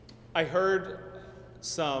I heard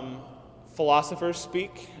some philosophers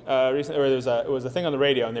speak recently, or it was a thing on the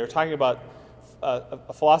radio, and they were talking about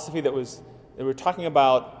a philosophy they were talking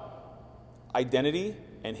about identity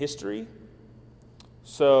and history.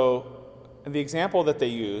 So, and the example that they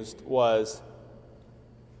used was,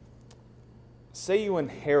 say you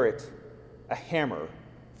inherit a hammer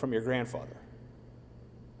from your grandfather,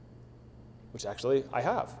 which actually I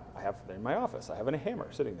have. I have in my office. I have a hammer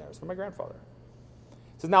sitting there. It's from my grandfather.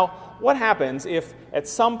 So now, what happens if at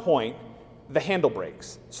some point the handle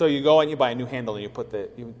breaks? So you go and you buy a new handle and you put the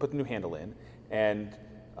new handle in, and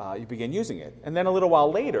you begin using it. And then a little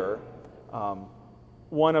while later,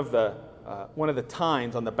 one of the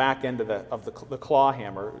tines on the back end of the claw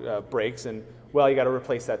hammer breaks, and well, you got to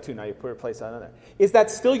replace that too. Now you replace that another. Is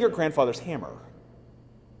that still your grandfather's hammer?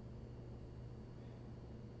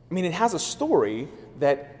 I mean, it has a story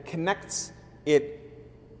that connects it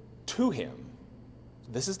to him.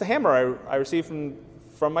 This is the hammer I received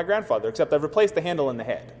from my grandfather, except I've replaced the handle in the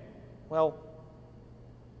head. Well,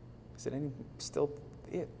 is it still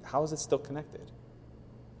it? How is it still connected?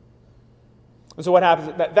 And so what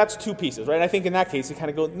happens? That's two pieces, right? I think in that case you kind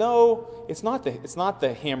of go, no, it's not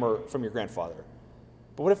the hammer from your grandfather.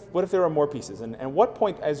 But what if there are more pieces? And what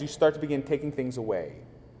point, as you start to begin taking things away,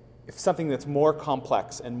 if something that's more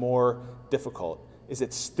complex and more difficult, is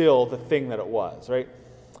it still the thing that it was, right?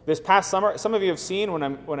 This past summer, some of you have seen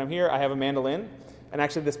when I'm here, I have a mandolin. And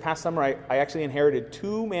actually this past summer, I actually inherited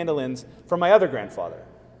 2 mandolins from my other grandfather.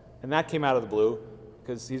 And that came out of the blue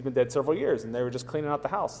because he's been dead several years, and they were just cleaning out the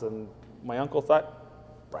house. And my uncle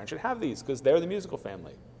thought, Brian should have these because they're the musical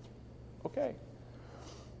family. Okay.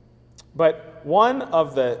 But one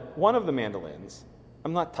of the mandolins,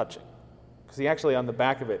 I'm not touching. Because he actually, on the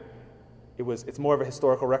back of it, it's more of a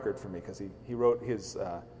historical record for me, because he wrote his,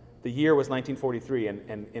 the year was 1943,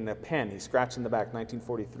 and in a pen, he scratched in the back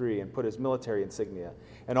 1943 and put his military insignia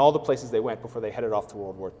and all the places they went before they headed off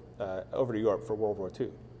to over to Europe for World War II.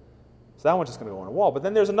 So that one's just going to go on a wall. But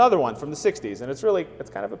then there's another one from the 60s, and it's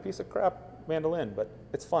kind of a piece of crap mandolin, but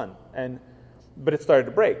it's fun. But it started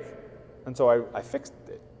to break, and so I fixed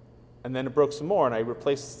it. And then it broke some more, and I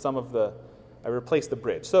replaced the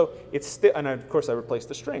bridge. So it's still, and of course I replaced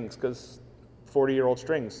the strings, because 40-year-old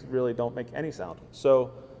strings really don't make any sound.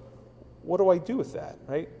 So what do I do with that,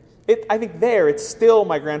 right? I think it's still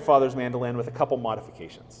my grandfather's mandolin with a couple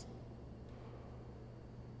modifications.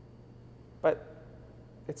 But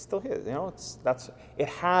it's still his, it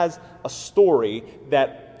has a story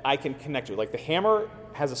that I can connect to. Like the hammer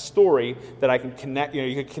has a story that I can connect,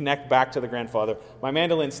 you can connect back to the grandfather. My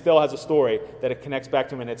mandolin still has a story that it connects back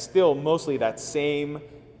to him, and it's still mostly that same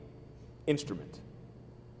instrument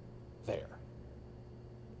there.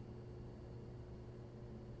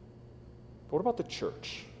 But what about the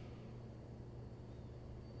church?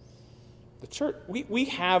 The church, we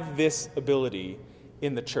have this ability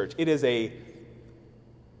in the church. It is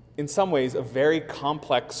in some ways, a very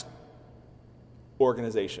complex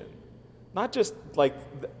organization. Not just like,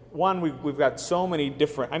 we've got so many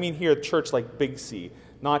different, here at church like Big C,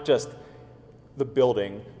 not just the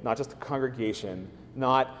building, not just the congregation,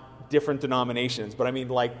 not different denominations, but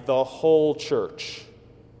like the whole church,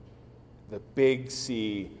 the Big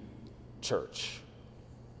C church.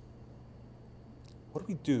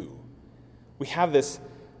 What do? We have this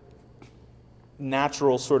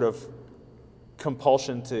natural sort of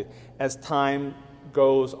compulsion to, as time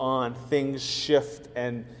goes on, things shift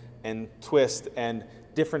and twist, and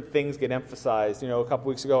different things get emphasized. A couple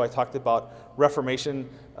weeks ago I talked about Reformation,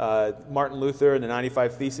 Martin Luther and the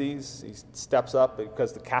 95 Theses. He steps up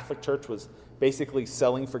because the Catholic Church was basically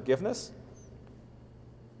selling forgiveness.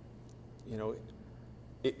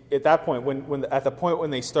 At that point, when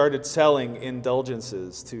they started selling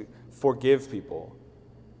indulgences to forgive people,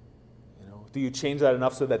 do you change that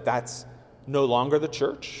enough so that that's no longer the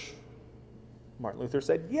church? Martin Luther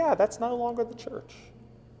said, yeah, that's no longer the church.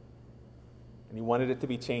 And he wanted it to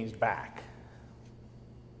be changed back.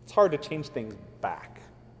 It's hard to change things back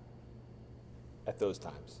at those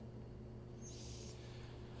times.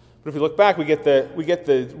 But if we look back, we get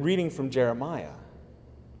the reading from Jeremiah.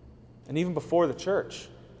 And even before the church,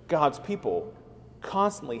 God's people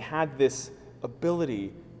constantly had this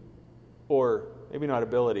ability, or maybe not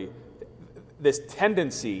ability, this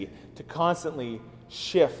tendency to constantly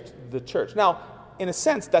shift the church. Now, in a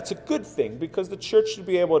sense, that's a good thing, because the church should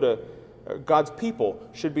be able to, God's people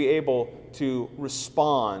should be able to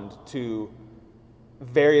respond to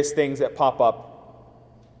various things that pop up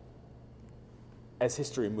as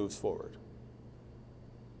history moves forward.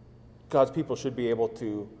 God's people should be able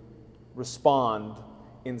to respond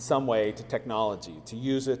in some way to technology, to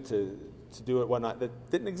use it to do it, whatnot,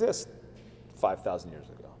 that didn't exist 5,000 years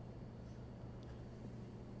ago.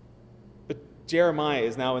 But Jeremiah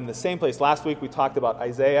is now in the same place. Last week we talked about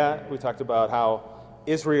Isaiah. We talked about how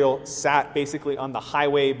Israel sat basically on the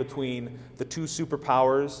highway between the two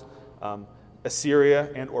superpowers,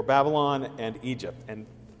 Assyria or Babylon and Egypt. And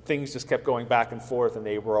things just kept going back and forth, and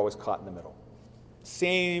they were always caught in the middle.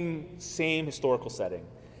 Same historical setting.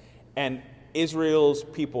 And Israel's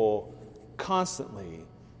people constantly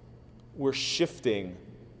were shifting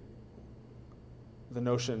the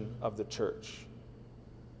notion of the church.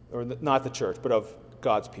 Or not the church, but of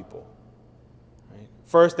God's people. Right?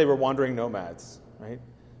 First, they were wandering nomads. Right?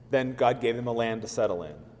 Then God gave them a land to settle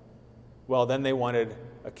in. Well, then they wanted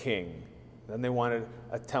a king. Then they wanted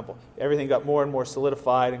a temple. Everything got more and more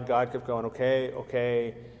solidified, and God kept going,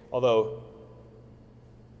 okay. Although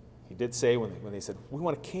he did say when they said, we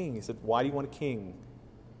want a king, he said, why do you want a king?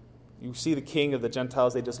 You see the king of the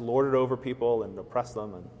Gentiles, they just lord it over people and oppress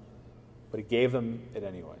them, but he gave them it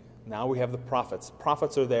anyway. Now we have the prophets.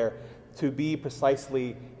 Prophets are there to be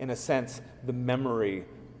precisely, in a sense, the memory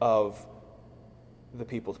of the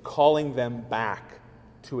people, calling them back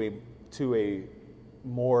to a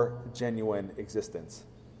more genuine existence.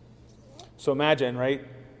 So imagine, right?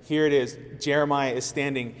 Here it is. Jeremiah is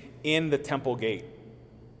standing in the temple gate.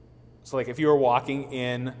 So like if you were walking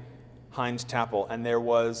in Heinz Chapel and there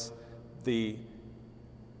was the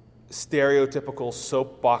stereotypical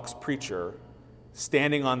soapbox preacher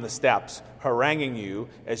standing on the steps haranguing you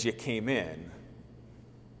as you came in,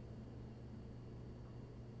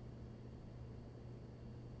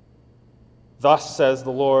 thus says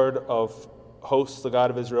the Lord of hosts, the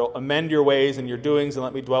God of Israel, amend your ways and your doings and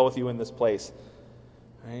let me dwell with you in this place.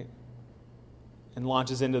 Right? And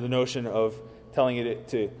launches into the notion of telling you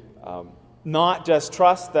to not just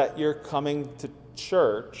trust that you're coming to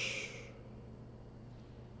church,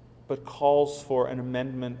 but calls for an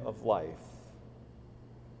amendment of life.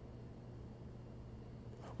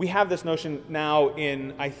 We have this notion now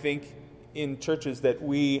I think, in churches that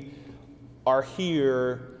we are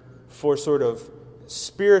here for sort of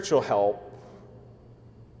spiritual help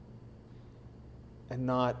and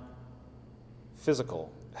not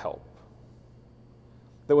physical help.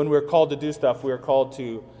 That when we're called to do stuff, we are called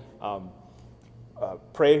to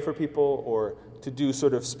pray for people or to do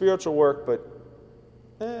sort of spiritual work, but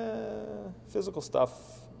physical stuff,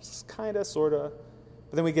 kind of, sort of.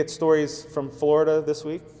 But then we get stories from Florida this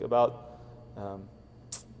week about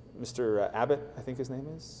Mr. Abbott, I think his name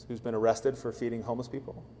is, who's been arrested for feeding homeless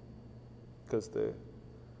people. Because the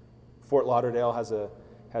Fort Lauderdale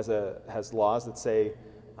has laws that say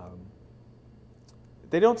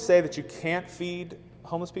they don't say that you can't feed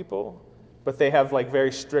homeless people, but they have like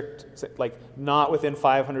very strict, like not within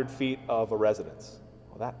 500 feet of a residence.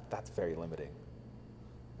 Well, that's very limiting,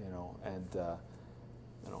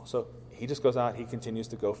 So he just goes out. He continues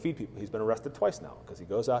to go feed people. He's been arrested twice now because he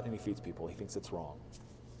goes out and he feeds people. He thinks it's wrong.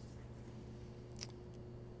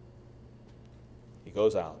 He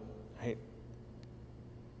goes out, right?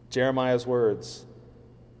 Jeremiah's words,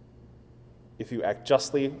 if you act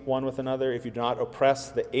justly one with another, if you do not oppress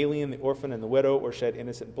the alien, the orphan, and the widow, or shed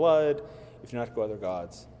innocent blood, if you do not go other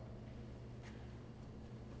gods.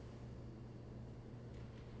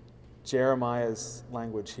 Jeremiah's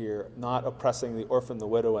language here, not oppressing the orphan, the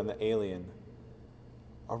widow, and the alien,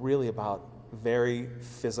 are really about very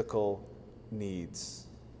physical needs.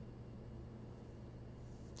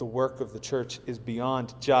 The work of the church is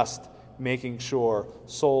beyond just making sure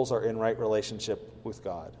souls are in right relationship with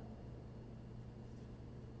God.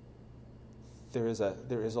 There is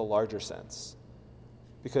a larger sense.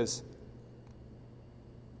 Because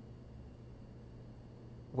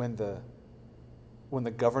when the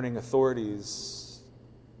governing authorities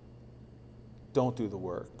don't do the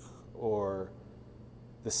work, or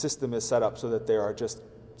the system is set up so that there are just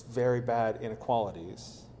very bad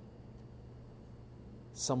inequalities,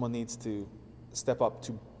 someone needs to step up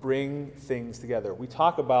to bring things together. We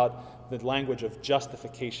talk about the language of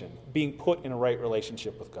justification, being put in a right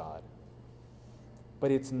relationship with God.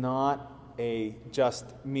 But it's not a just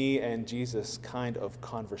me and Jesus kind of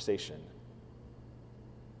conversation.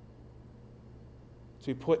 To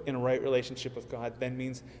be put in a right relationship with God then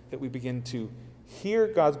means that we begin to hear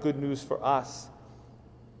God's good news for us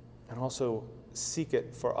and also seek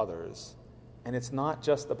it for others. And it's not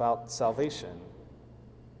just about salvation,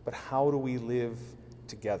 but how do we live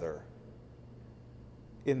together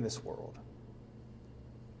in this world?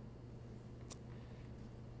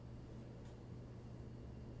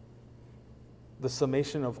 The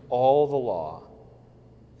summation of all the law,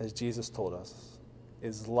 as Jesus told us,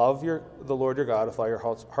 is love the Lord your God with all your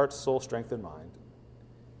heart, soul, strength, and mind,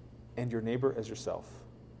 and your neighbor as yourself.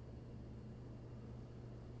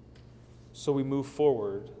 So we move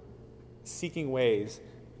forward seeking ways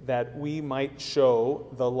that we might show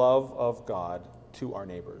the love of God to our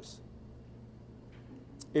neighbors.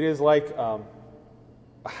 It is like a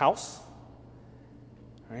house,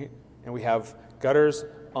 right? And we have gutters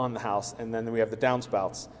on the house, and then we have the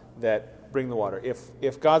downspouts that bring the water.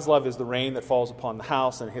 If God's love is the rain that falls upon the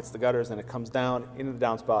house and hits the gutters, and it comes down into the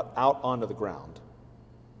downspout, out onto the ground.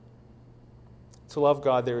 To love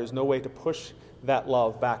God, there is no way to push that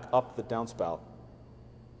love back up the downspout.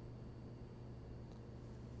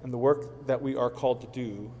 And the work that we are called to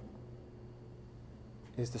do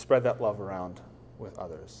is to spread that love around with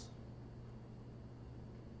others.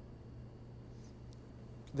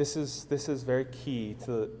 This is very key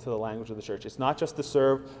to the language of the church. It's not just to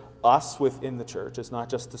serve us within the church. It's not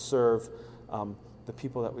just to serve the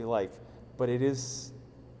people that we like. But it is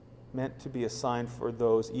meant to be a sign for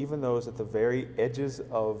those, even those at the very edges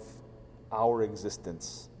of our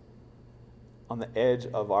existence, on the edge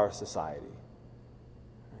of our society.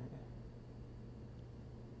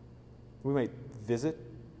 We might visit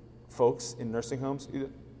folks in nursing homes.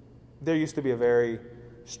 There used to be a very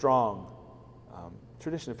strong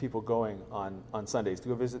tradition of people going on Sundays to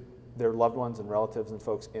go visit their loved ones and relatives and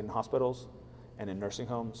folks in hospitals and in nursing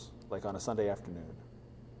homes, like on a Sunday afternoon.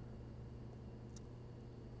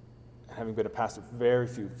 And having been a pastor, very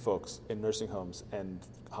few folks in nursing homes and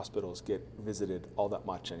hospitals get visited all that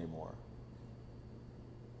much anymore.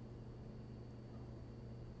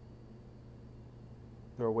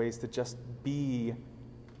 There are ways to just be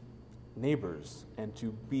neighbors and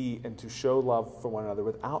to show love for one another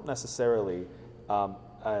without necessarily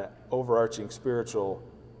an overarching spiritual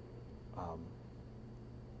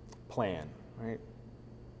plan, right?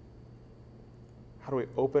 How do we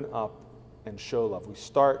open up and show love? We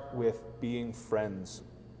start with being friends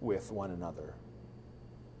with one another,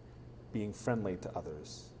 being friendly to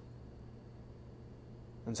others.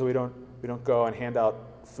 And so we don't go and hand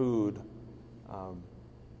out food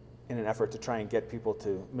in an effort to try and get people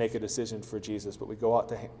to make a decision for Jesus, but we go out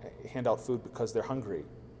to hand out food because they're hungry.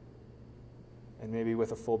 And maybe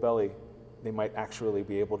with a full belly, they might actually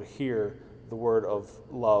be able to hear the word of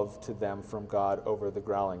love to them from God over the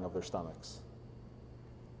growling of their stomachs.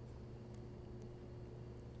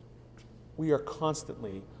 We are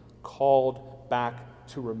constantly called back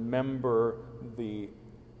to remember the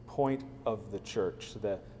point of the church,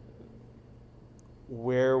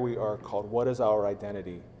 where we are called, what is our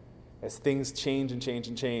identity. As things change and change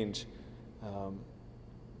and change,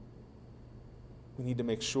 we need to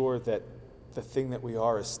make sure that the thing that we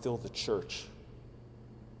are is still the church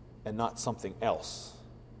and not something else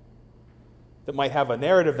that might have a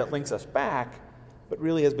narrative that links us back, but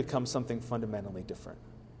really has become something fundamentally different.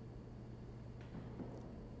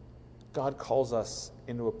 God calls us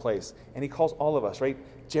into a place, and he calls all of us, right?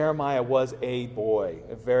 Jeremiah was a boy,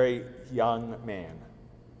 a very young man.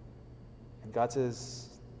 And God says,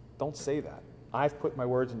 don't say that. I've put my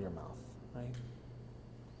words in your mouth, right?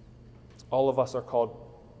 All of us are called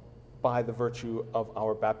by the virtue of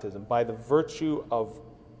our baptism, by the virtue of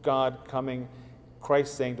God coming,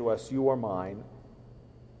 Christ saying to us, you are mine,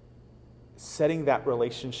 setting that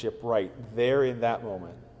relationship right there in that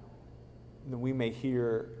moment, then we may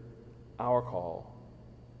hear our call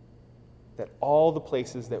that all the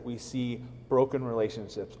places that we see broken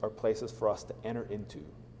relationships are places for us to enter into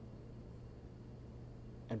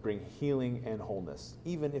and bring healing and wholeness,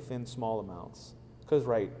 even if in small amounts. Because,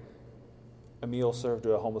 right, a meal served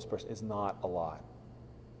to a homeless person is not a lot.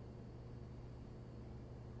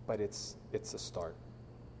 But it's a start.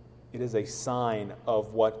 It is a sign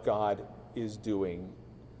of what God is doing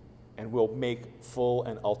and will make full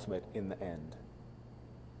and ultimate in the end.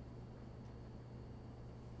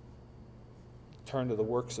 Turn to the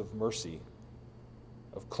works of mercy,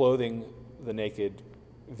 of clothing the naked,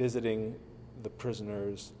 visiting the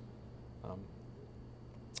prisoners,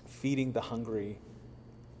 feeding the hungry.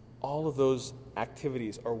 All of those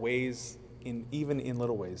activities are ways, even in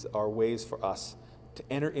little ways, are ways for us to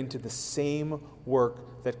enter into the same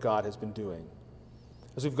work that God has been doing.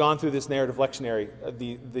 As we've gone through this narrative lectionary,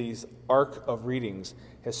 these arc of readings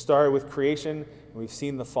has started with creation, and we've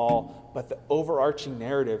seen the fall, but the overarching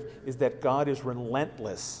narrative is that God is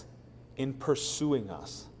relentless in pursuing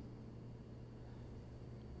us,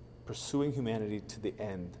 pursuing humanity to the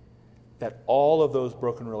end, that all of those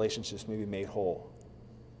broken relationships may be made whole.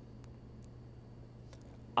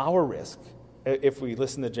 Our risk, if we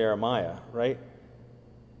listen to Jeremiah, right,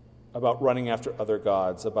 about running after other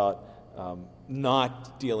gods, about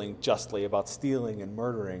not dealing justly, about stealing and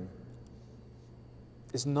murdering,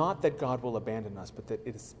 is not that God will abandon us, but that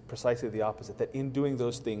it is precisely the opposite, that in doing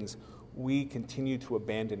those things, we continue to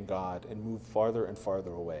abandon God and move farther and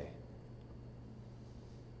farther away.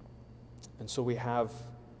 And so we have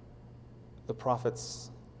the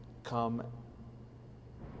prophets come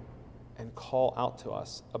and call out to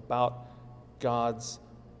us about God's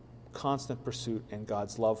constant pursuit and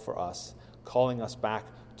God's love for us, calling us back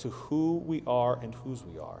to who we are and whose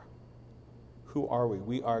we are. Who are we?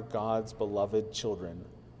 We are God's beloved children,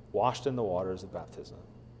 washed in the waters of baptism.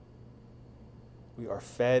 We are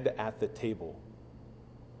fed at the table,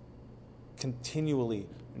 continually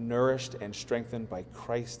nourished and strengthened by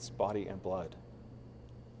Christ's body and blood.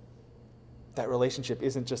 That relationship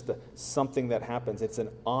isn't just something that happens, it's an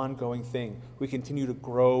ongoing thing. We continue to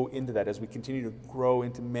grow into that as we continue to grow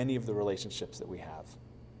into many of the relationships that we have.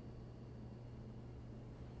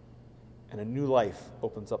 And a new life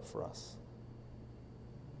opens up for us.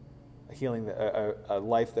 A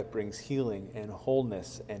life that brings healing and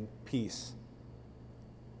wholeness and peace,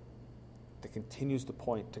 that continues to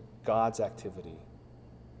point to God's activity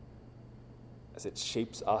as it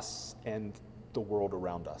shapes us and the world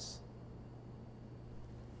around us.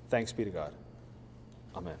 Thanks be to God.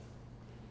 Amen.